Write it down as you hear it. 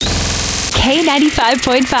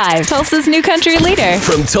K95.5, Tulsa's new country leader.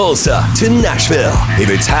 From Tulsa to Nashville, if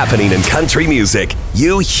it's happening in country music,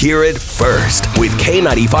 you hear it first with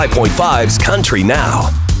K95.5's Country Now.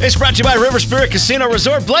 It's brought to you by River Spirit Casino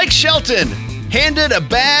Resort. Blake Shelton handed a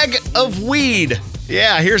bag of weed.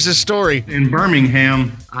 Yeah, here's his story. In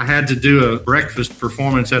Birmingham, I had to do a breakfast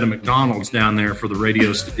performance at a McDonald's down there for the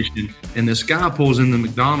radio station. And this guy pulls in the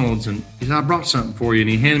McDonald's and he said, I brought something for you. And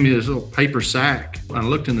he handed me this little paper sack. I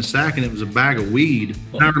looked in the sack and it was a bag of weed.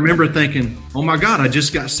 And I remember thinking, oh my God, I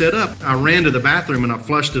just got set up. I ran to the bathroom and I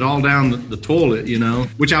flushed it all down the toilet,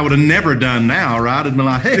 which I would have never done now, right? I'd been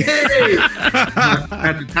like, hey.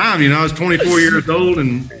 At the time, I was 24 years old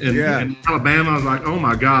and in Alabama, I was like, oh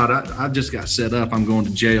my God, I just got set up. I'm going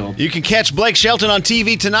to jail. You can catch Blake Shelton on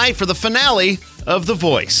TV tonight for the finale of The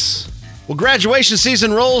Voice. Well, graduation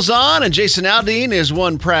season rolls on, and Jason Aldean is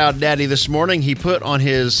one proud daddy this morning. He put on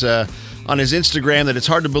his Instagram that it's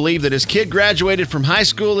hard to believe that his kid graduated from high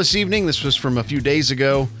school this evening. This was from a few days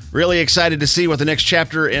ago. Really excited to see what the next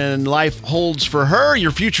chapter in life holds for her.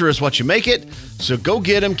 Your future is what you make it. So go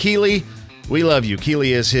get him, Keely. We love you.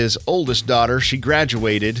 Keely is his oldest daughter. She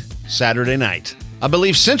graduated Saturday night. I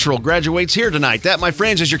believe Central graduates here tonight. That, my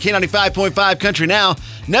friends, is your K95.5 Country Now.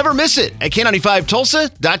 Never miss it at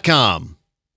K95Tulsa.com.